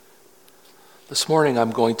This morning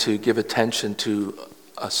I'm going to give attention to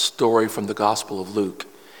a story from the Gospel of Luke.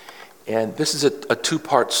 And this is a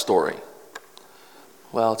two-part story.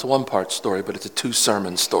 Well, it's a one-part story, but it's a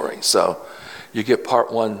two-sermon story. So you get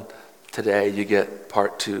part one today, you get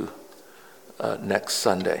part two next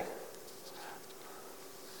Sunday.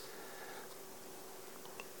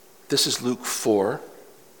 This is Luke 4.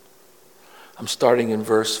 I'm starting in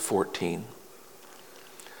verse 14.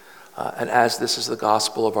 And as this is the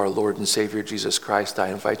gospel of our Lord and Savior Jesus Christ, I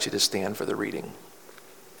invite you to stand for the reading.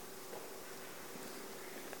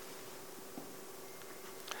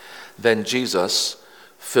 Then Jesus,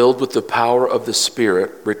 filled with the power of the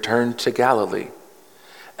Spirit, returned to Galilee,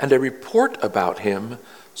 and a report about him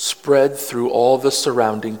spread through all the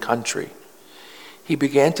surrounding country. He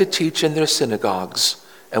began to teach in their synagogues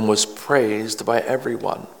and was praised by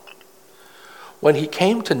everyone. When he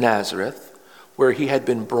came to Nazareth, where he had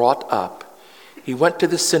been brought up, he went to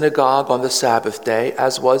the synagogue on the Sabbath day,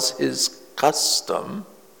 as was his custom.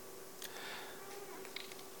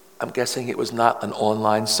 I'm guessing it was not an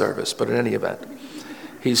online service, but in any event.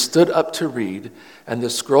 He stood up to read, and the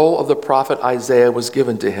scroll of the prophet Isaiah was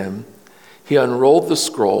given to him. He unrolled the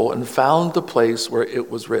scroll and found the place where it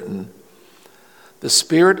was written, "The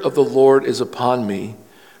Spirit of the Lord is upon me,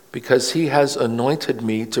 because he has anointed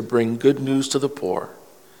me to bring good news to the poor.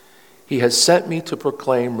 He has sent me to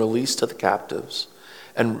proclaim release to the captives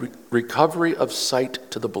and recovery of sight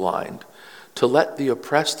to the blind, to let the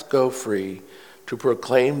oppressed go free, to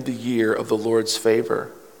proclaim the year of the Lord's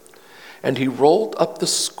favor." And he rolled up the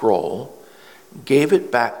scroll, gave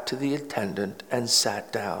it back to the attendant, and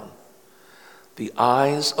sat down. The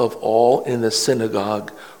eyes of all in the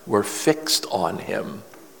synagogue were fixed on him.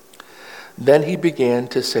 Then he began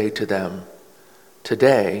to say to them,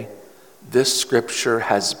 "Today, this scripture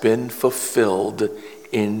has been fulfilled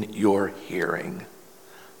in your hearing."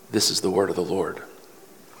 This is the word of the Lord.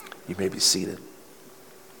 You may be seated.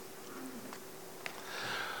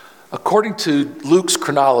 According to Luke's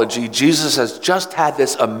chronology, Jesus has just had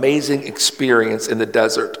this amazing experience in the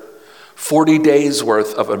desert. 40 days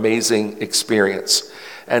worth of amazing experience.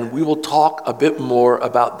 And we will talk a bit more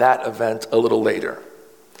about that event a little later.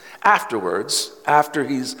 Afterwards, after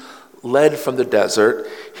he's led from the desert,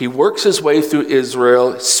 he works his way through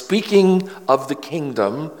Israel, speaking of the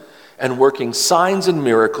kingdom and working signs and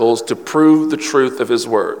miracles to prove the truth of his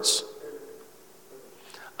words.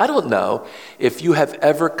 I don't know if you have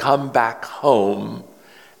ever come back home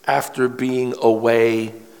after being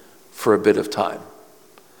away for a bit of time.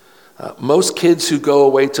 Most kids who go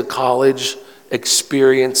away to college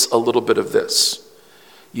experience a little bit of this.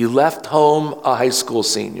 You left home a high school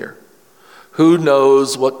senior. Who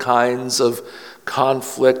knows what kinds of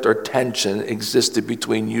conflict or tension existed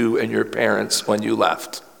between you and your parents when you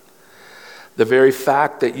left? The very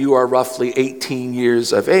fact that you are roughly 18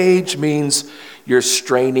 years of age means you're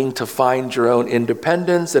straining to find your own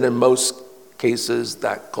independence, and in most cases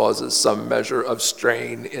that causes some measure of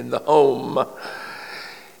strain in the home.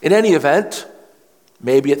 In any event,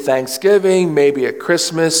 maybe at Thanksgiving, maybe at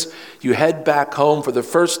Christmas, you head back home for the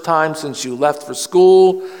first time since you left for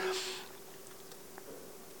school.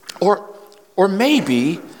 Or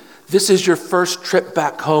maybe this is your first trip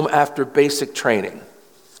back home after basic training.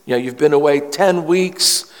 You know, you've been away 10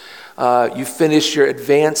 weeks, you finished your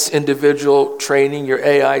advanced individual training, your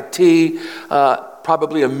AIT,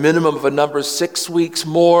 probably a minimum of a number 6 weeks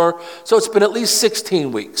more. So it's been at least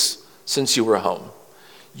 16 weeks since you were home.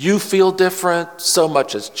 You feel different, so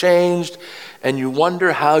much has changed, and you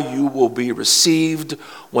wonder how you will be received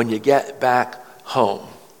when you get back home.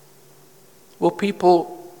 Will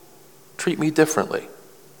people treat me differently?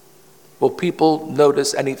 Will people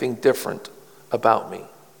notice anything different about me?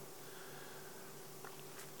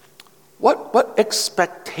 What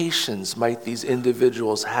expectations might these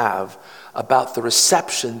individuals have about the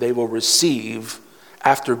reception they will receive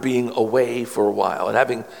after being away for a while and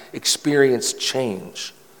having experienced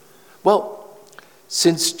change? Well,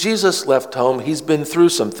 since Jesus left home, he's been through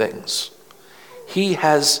some things. He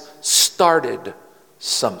has started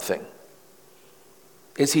something.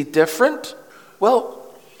 Is he different? Well,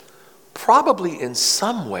 probably in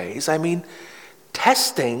some ways. I mean,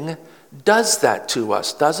 testing does that to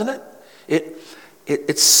us, doesn't it?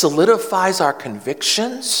 It solidifies our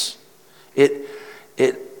convictions. It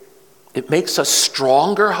makes us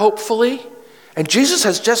stronger, hopefully. And Jesus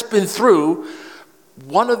has just been through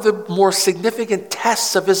one of the more significant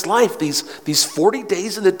tests of his life, these 40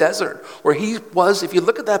 days in the desert, where he was, if you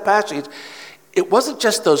look at that passage, it wasn't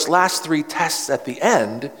just those last 3 tests at the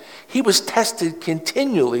end. He was tested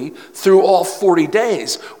continually through all 40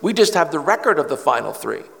 days. We just have the record of the final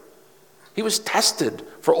 3. He was tested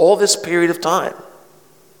for all this period of time.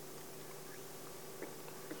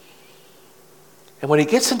 And when he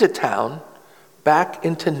gets into town, back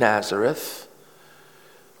into Nazareth,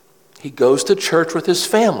 he goes to church with his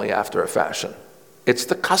family after a fashion. It's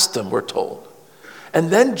the custom, we're told. And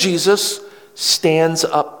then Jesus stands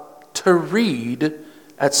up to read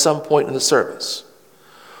at some point in the service.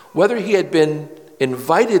 Whether he had been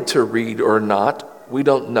invited to read or not, we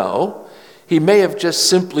don't know. He may have just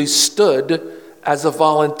simply stood as a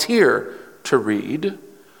volunteer to read.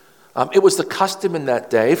 It was the custom in that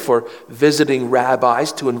day for visiting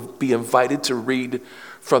rabbis to be invited to read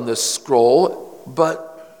from the scroll,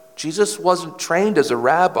 but Jesus wasn't trained as a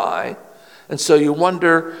rabbi, and so you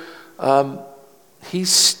wonder, he's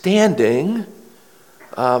standing.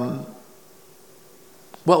 Well,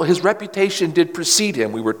 his reputation did precede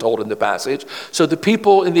him, we were told in the passage, so the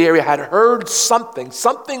people in the area had heard something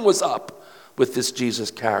was up with this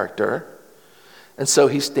Jesus character, and so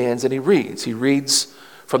he stands and he reads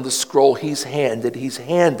from the scroll he's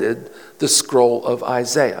handed the scroll of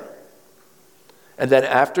Isaiah. And then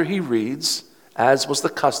after he reads, as was the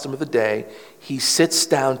custom of the day, he sits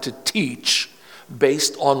down to teach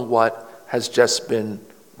based on what has just been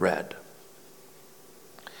read.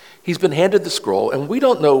 He's been handed the scroll, and we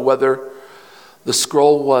don't know whether the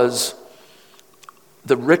scroll was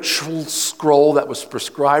the ritual scroll that was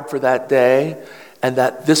prescribed for that day, and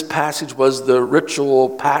that this passage was the ritual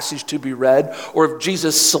passage to be read, or if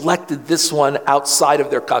Jesus selected this one outside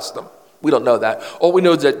of their custom. We don't know that. All we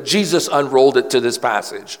know is that Jesus unrolled it to this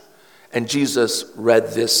passage, and Jesus read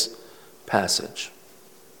this passage,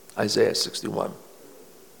 Isaiah 61.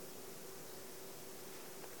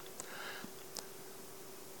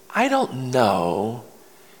 I don't know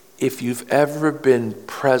if you've ever been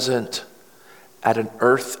present at an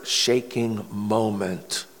earth-shaking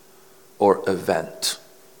moment or event.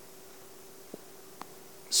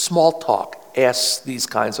 Small talk asks these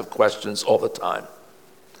kinds of questions all the time.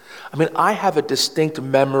 I mean, I have a distinct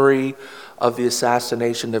memory of the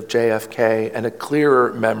assassination of JFK and a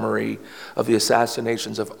clearer memory of the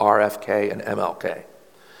assassinations of RFK and MLK.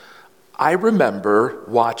 I remember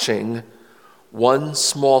watching one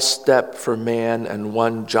small step for man and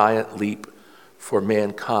one giant leap for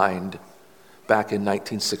mankind back in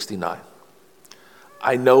 1969.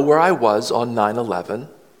 I know where I was on 9/11.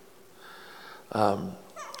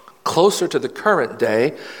 Closer to the current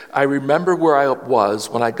day, I remember where I was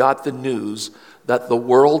when I got the news that the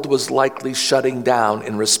world was likely shutting down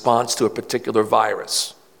in response to a particular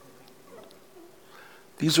virus.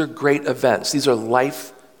 These are great events. These are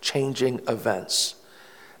life-changing events.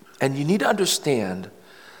 And you need to understand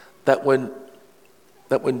that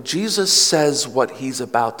when Jesus says what he's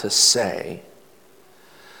about to say,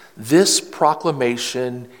 this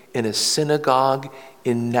proclamation in a synagogue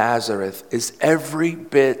in Nazareth is every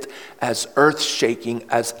bit as earth-shaking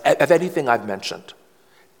as of anything I've mentioned.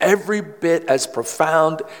 Every bit as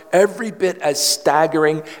profound, every bit as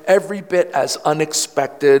staggering, every bit as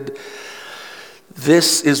unexpected.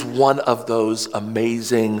 This is one of those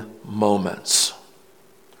amazing moments.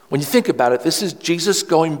 When you think about it, this is Jesus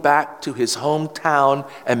going back to his hometown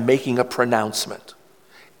and making a pronouncement.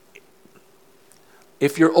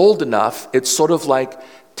 If you're old enough, it's sort of like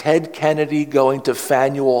Ted Kennedy going to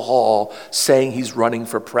Faneuil Hall saying he's running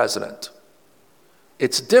for president.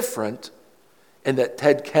 It's different in that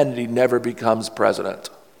Ted Kennedy never becomes president,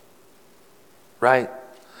 right?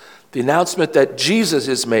 The announcement that Jesus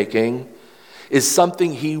is making is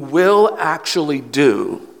something he will actually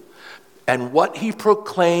do. And what he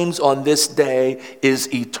proclaims on this day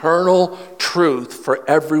is eternal truth for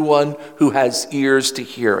everyone who has ears to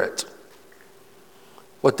hear it.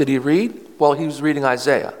 What did he read? Well, he was reading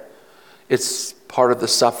Isaiah. It's part of the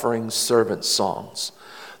suffering servant songs.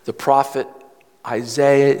 The prophet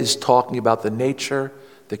Isaiah is talking about the nature,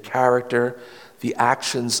 the character, the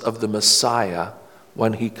actions of the Messiah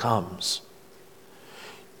when he comes.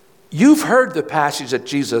 You've heard the passage that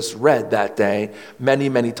Jesus read that day many,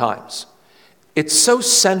 many times. It's so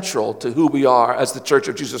central to who we are as the Church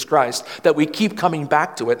of Jesus Christ that we keep coming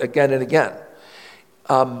back to it again and again.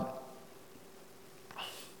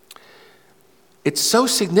 It's so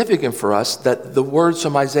significant for us that the words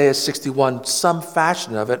from Isaiah 61, some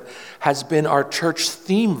fashion of it, has been our church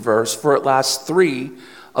theme verse for at last 3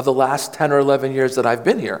 of the last 10 or 11 years that I've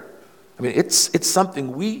been here. I mean, it's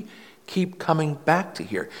something we keep coming back to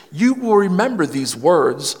here. You will remember these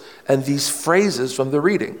words and these phrases from the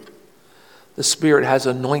reading. The Spirit has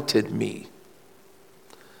anointed me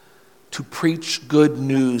to preach good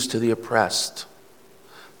news to the oppressed,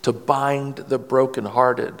 to bind the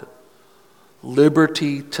brokenhearted,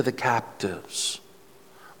 liberty to the captives,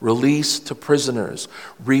 release to prisoners,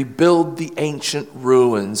 rebuild the ancient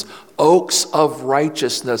ruins, oaks of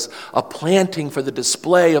righteousness, a planting for the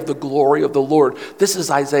display of the glory of the Lord. This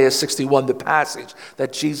is Isaiah 61, the passage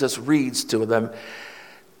that Jesus reads to them.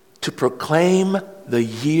 To proclaim the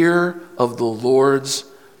year of the Lord's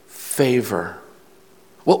favor.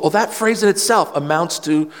 Well, that phrase in itself amounts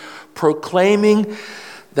to proclaiming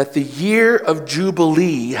that the year of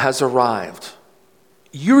Jubilee has arrived.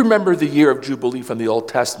 You remember the year of Jubilee from the Old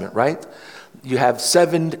Testament, right? You have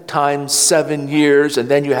 7 times 7 years, and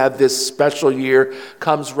then you have this special year,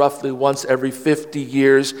 comes roughly once every 50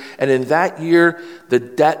 years. And in that year, the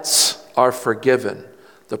debts are forgiven.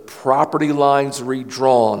 The property lines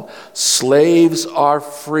redrawn. Slaves are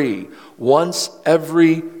free. Once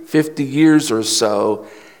every 50 years or so,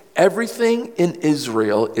 everything in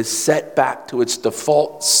Israel is set back to its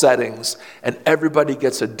default settings, and everybody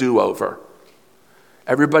gets a do-over.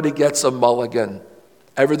 Everybody gets a mulligan.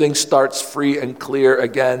 Everything starts free and clear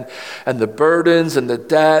again, and the burdens and the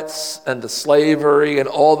debts and the slavery and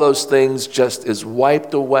all those things just is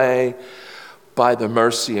wiped away by the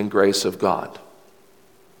mercy and grace of God.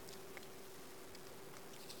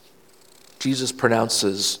 Jesus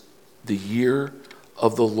pronounces the year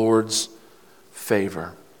of the Lord's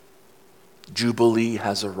favor. Jubilee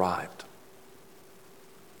has arrived.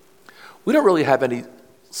 We don't really have any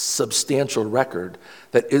substantial record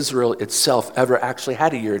that Israel itself ever actually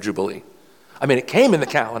had a year of Jubilee. I mean, it came in the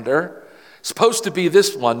calendar. It's supposed to be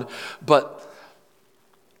this one, but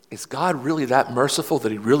is God really that merciful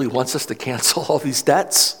that he really wants us to cancel all these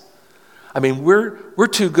debts? I mean, we're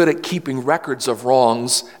too good at keeping records of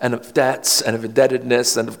wrongs and of debts and of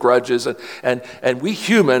indebtedness and of grudges. And we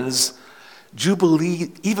humans,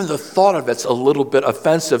 Jubilee, even the thought of it's a little bit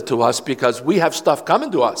offensive to us because we have stuff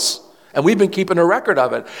coming to us. And we've been keeping a record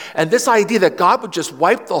of it. And this idea that God would just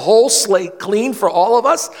wipe the whole slate clean for all of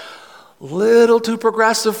us, little too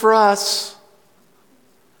progressive for us.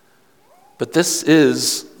 But this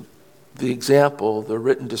is the example, the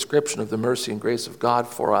written description of the mercy and grace of God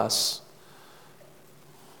for us.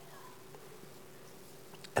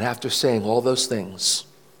 And after saying all those things,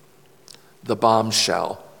 the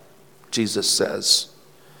bombshell, Jesus says,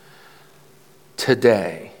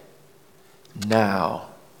 today, now,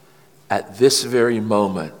 at this very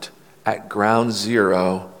moment, at ground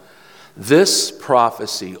zero, this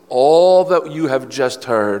prophecy, all that you have just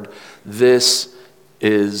heard, this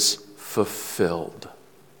is fulfilled.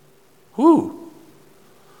 Whew.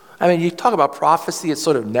 I mean, you talk about prophecy, it's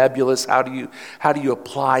sort of nebulous. How do you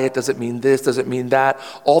apply it? Does it mean this? Does it mean that?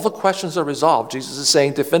 All the questions are resolved. Jesus is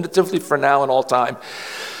saying definitively for now and all time,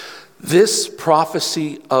 this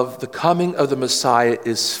prophecy of the coming of the Messiah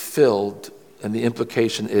is filled, and the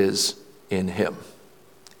implication is in him.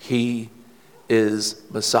 He is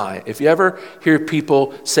Messiah. If you ever hear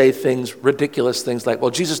people say things, ridiculous things like,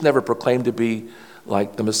 well, Jesus never proclaimed to be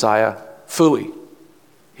like the Messiah, phooey.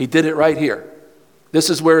 He did it right here. This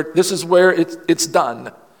is where it's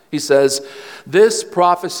done. He says, this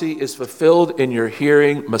prophecy is fulfilled in your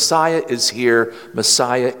hearing. Messiah is here.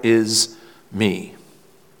 Messiah is me.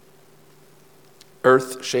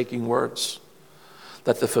 Earth-shaking words.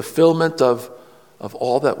 That the fulfillment of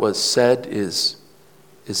all that was said is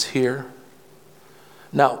here.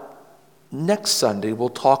 Now, next Sunday, we'll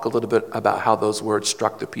talk a little bit about how those words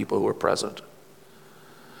struck the people who were present.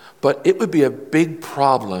 But it would be a big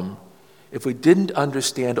problem if we didn't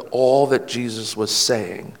understand all that Jesus was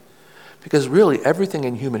saying, because really everything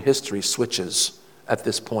in human history switches at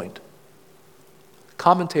this point.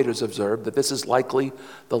 Commentators observe that this is likely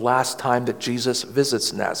the last time that Jesus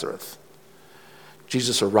visits Nazareth.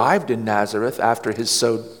 Jesus arrived in Nazareth after his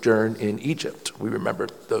sojourn in Egypt. We remember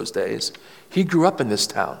those days. He grew up in this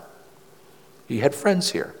town. He had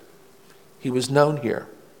friends here. He was known here.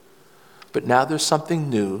 But now there's something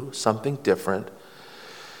new, something different.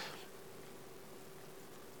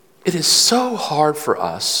 It is so hard for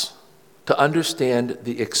us to understand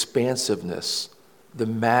the expansiveness, the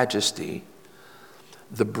majesty,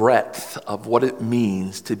 the breadth of what it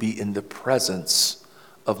means to be in the presence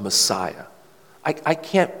of Messiah. I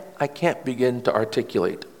can't begin to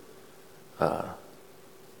articulate that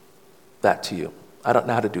to you. I don't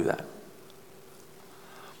know how to do that.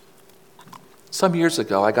 Some years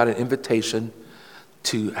ago, I got an invitation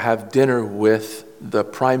to have dinner with the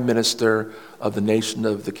Prime Minister of the nation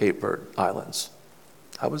of the Cape Verde Islands.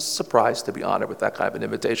 I was surprised to be honored with that kind of an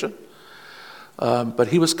invitation. But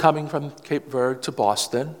he was coming from Cape Verde to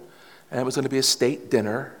Boston, and it was going to be a state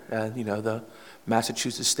dinner, and the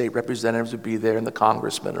Massachusetts state representatives would be there, and the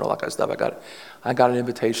congressmen and all that kind of stuff. I got an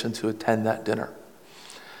invitation to attend that dinner.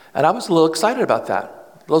 And I was a little excited about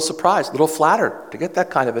that. little surprised, a little flattered to get that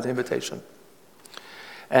kind of an invitation.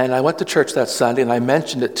 And I went to church that Sunday, and I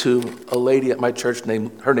mentioned it to a lady at my church.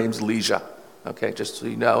 Her name's Leisha, okay, just so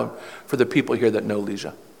you know, for the people here that know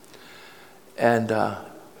Leisha. And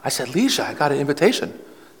I said, Leisha, I got an invitation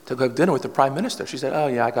to go have dinner with the Prime Minister. She said, oh,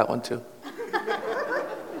 yeah, I got one too.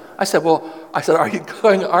 I said, are you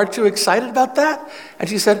going? Aren't you excited about that? And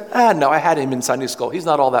she said, no, I had him in Sunday school. He's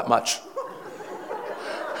not all that much.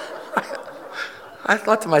 I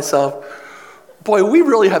thought to myself, boy, we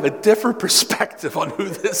really have a different perspective on who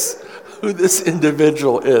this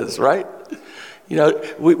individual is, right? You know,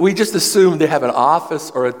 we just assume they have an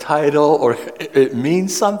office or a title or it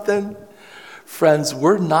means something. Friends,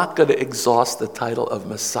 we're not going to exhaust the title of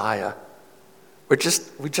Messiah. We're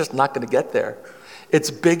just not going to get there. It's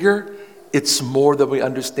bigger, it's more than we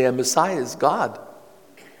understand. Messiah is God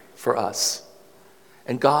for us.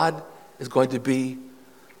 And God is going to be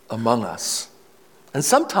among us. And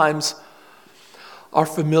sometimes our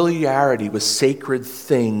familiarity with sacred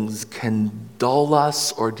things can dull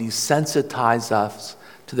us or desensitize us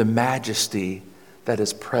to the majesty that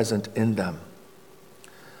is present in them.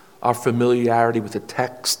 Our familiarity with the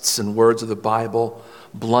texts and words of the Bible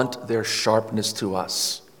blunt their sharpness to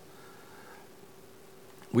us.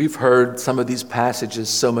 We've heard some of these passages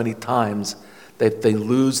so many times that they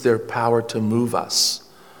lose their power to move us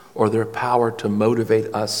or their power to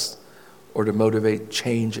motivate us or to motivate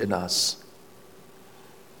change in us.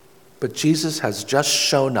 But Jesus has just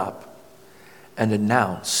shown up and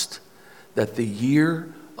announced that the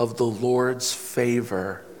year of the Lord's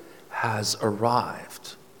favor has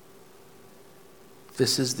arrived.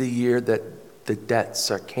 This is the year that the debts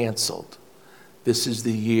are canceled. This is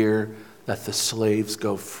the year that the slaves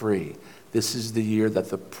go free. This is the year that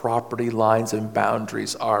the property lines and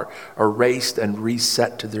boundaries are erased and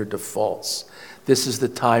reset to their defaults. This is the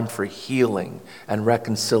time for healing and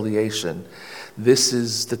reconciliation. This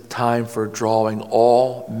is the time for drawing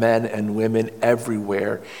all men and women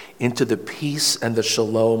everywhere into the peace and the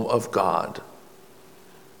shalom of God.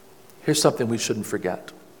 Here's something we shouldn't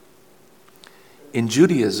forget. In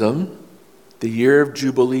Judaism, the year of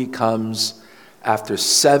Jubilee comes after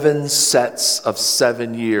 7 sets of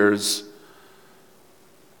 7 years,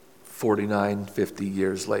 49, 50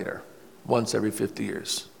 years later, once every 50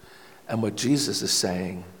 years. And what Jesus is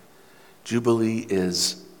saying, Jubilee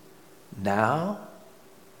is now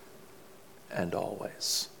and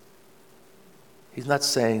always. He's not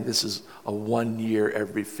saying this is a 1 year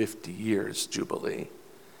every 50 years Jubilee.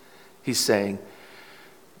 He's saying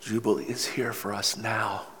Jubilee is here for us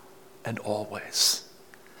now and always.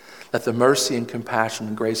 That the mercy and compassion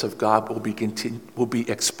and grace of God will be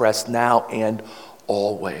expressed now and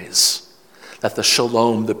always. That the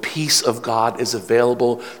shalom, the peace of God is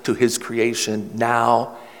available to his creation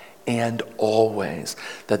now and always.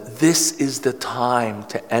 That this is the time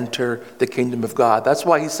to enter the kingdom of God. That's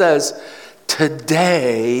why he says,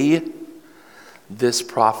 today this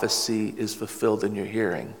prophecy is fulfilled in your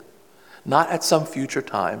hearing. Not at some future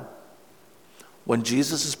time. When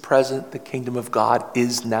Jesus is present, the kingdom of God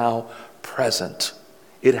is now present.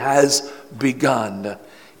 It has begun.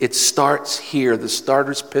 It starts here. The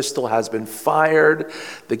starter's pistol has been fired.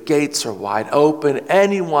 The gates are wide open.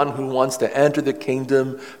 Anyone who wants to enter the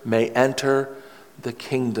kingdom may enter the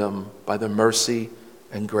kingdom by the mercy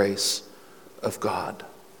and grace of God.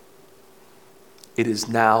 It is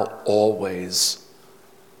now always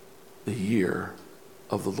the year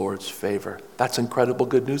of the Lord's favor. That's incredible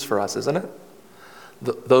good news for us, isn't it?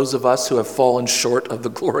 Those of us who have fallen short of the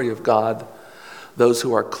glory of God, those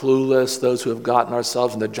who are clueless, those who have gotten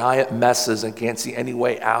ourselves into giant messes and can't see any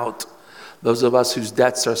way out, those of us whose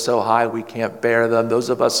debts are so high we can't bear them, those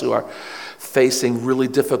of us who are facing really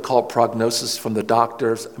difficult prognosis from the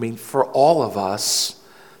doctors. I mean, for all of us,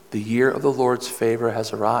 the year of the Lord's favor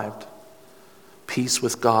has arrived. Peace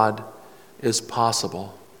with God is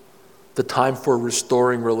possible. The time for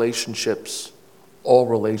restoring relationships, all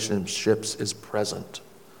relationships, is present.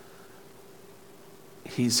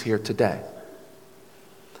 He's here today.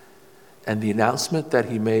 And the announcement that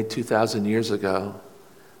he made 2,000 years ago,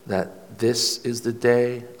 that this is the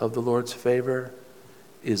day of the Lord's favor,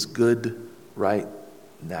 is good right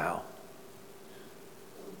now.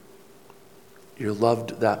 You're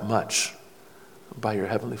loved that much by your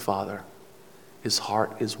Heavenly Father. His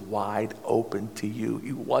heart is wide open to you.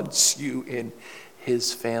 He wants you in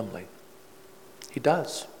his family. He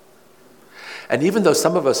does. And even though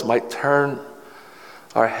some of us might turn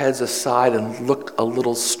our heads aside and look a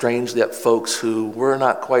little strangely at folks who we're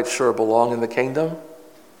not quite sure belong in the kingdom,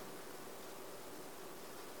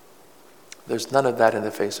 there's none of that in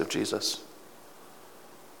the face of Jesus.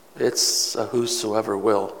 It's a whosoever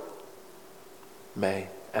will may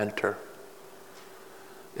enter.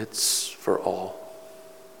 It's for all.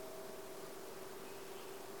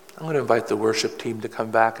 I'm going to invite the worship team to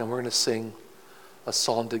come back, and we're going to sing a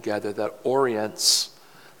song together that orients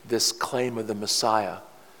this claim of the Messiah.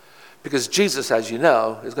 Because Jesus, as you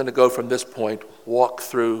know, is going to go from this point, walk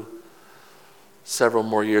through several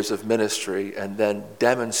more years of ministry, and then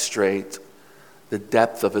demonstrate the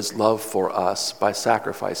depth of his love for us by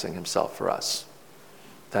sacrificing himself for us.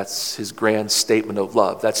 That's his grand statement of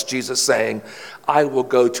love. That's Jesus saying, I will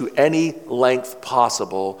go to any length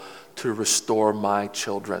possible to restore my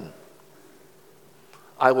children.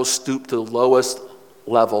 I will stoop to the lowest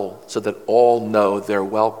level so that all know they're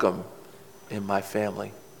welcome in my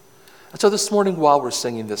family. And so this morning, while we're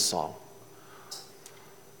singing this song,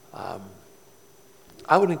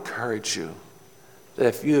 I would encourage you that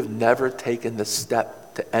if you have never taken the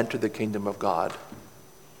step to enter the kingdom of God,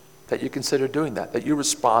 that you consider doing that you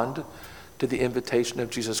respond to the invitation of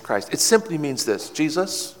Jesus Christ. It simply means this: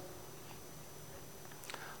 Jesus,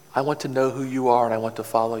 I want to know who you are and I want to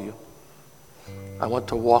follow you. I want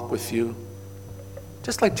to walk with you.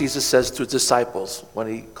 Just like Jesus says to his disciples when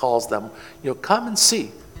he calls them, come and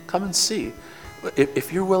see. Come and see.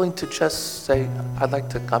 If you're willing to just say, I'd like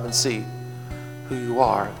to come and see who you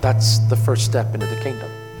are, that's the first step into the kingdom.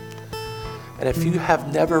 And if you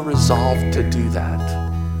have never resolved to do that,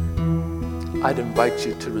 I'd invite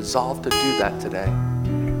you to resolve to do that today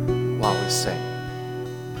while we sing.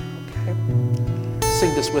 Okay?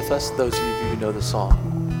 Sing this with us, those of you who know the song.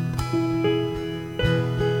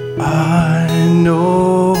 I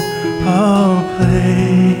know a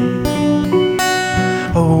place,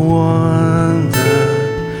 a wonderful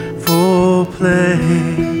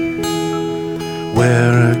place,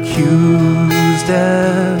 where accused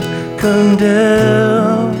and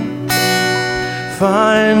condemned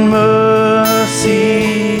find mercy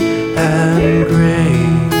and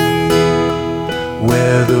grace,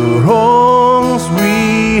 where the wrongs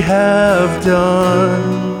we have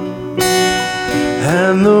done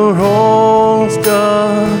and the wrongs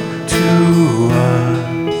done to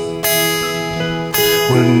us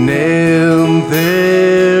were nailed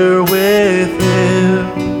there with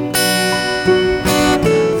him,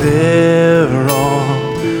 there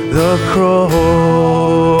on the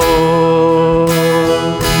cross.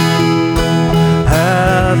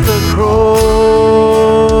 At the cross,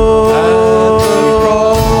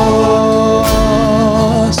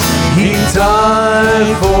 he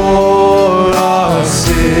died for our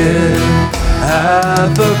sin.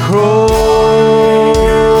 At the cross,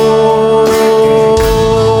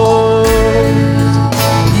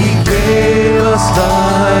 he gave us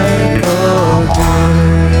life again.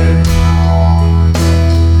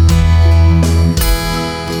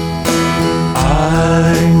 I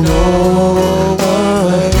know a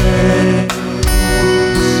place,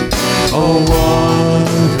 a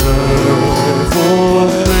wonderful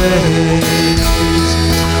place,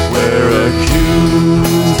 where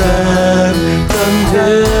accused and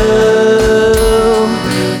condemned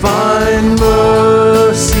find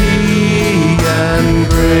mercy and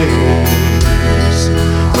grace,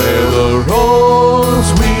 where the wrongs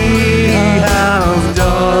we have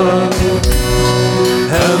done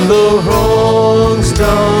and the wrongs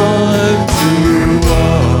done to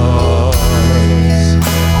us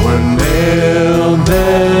were nailed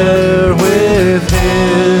there with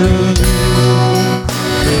him,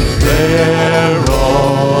 there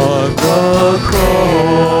on the cross.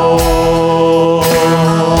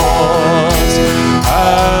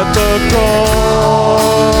 At the cross,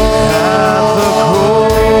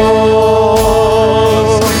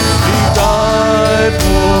 he died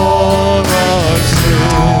for our sin.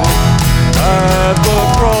 At the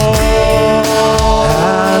cross,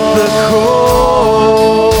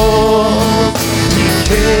 he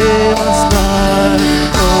gave us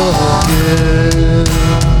life again.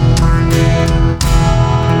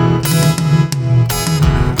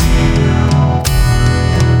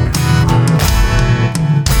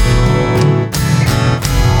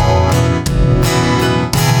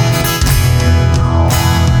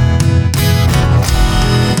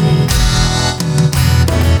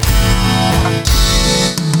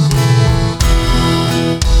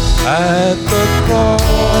 At the cross,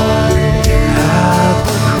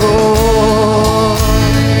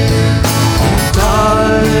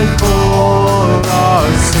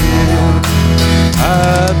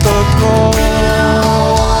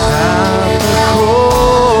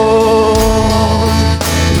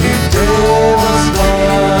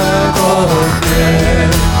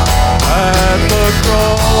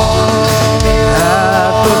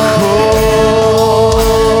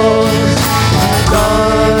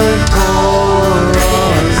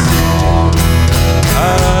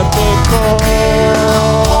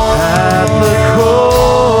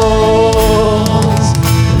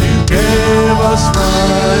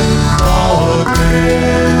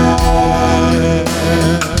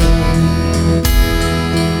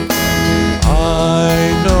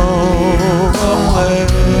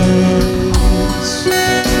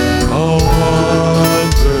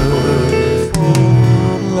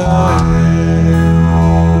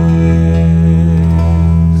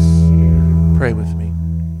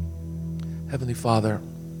 Heavenly Father,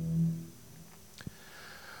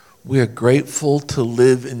 we are grateful to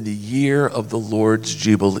live in the year of the Lord's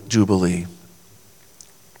Jubilee.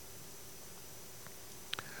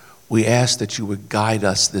 We ask that you would guide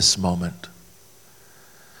us this moment,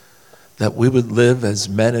 that we would live as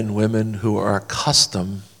men and women who are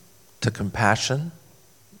accustomed to compassion,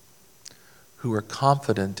 who are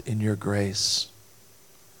confident in your grace,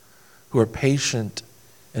 who are patient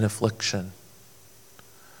in affliction,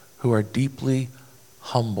 who are deeply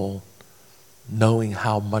humble, knowing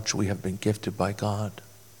how much we have been gifted by God.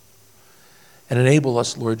 And enable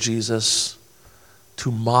us, Lord Jesus,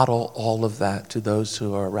 to model all of that to those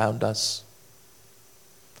who are around us,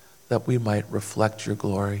 that we might reflect your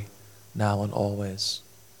glory now and always.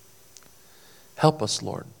 Help us,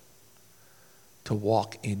 Lord, to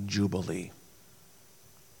walk in jubilee.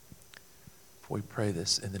 For we pray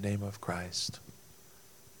this in the name of Christ.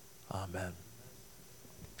 Amen.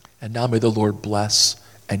 And now may the Lord bless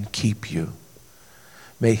and keep you.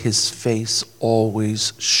 May his face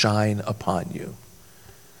always shine upon you.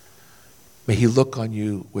 May he look on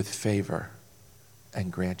you with favor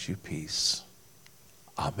and grant you peace.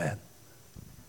 Amen.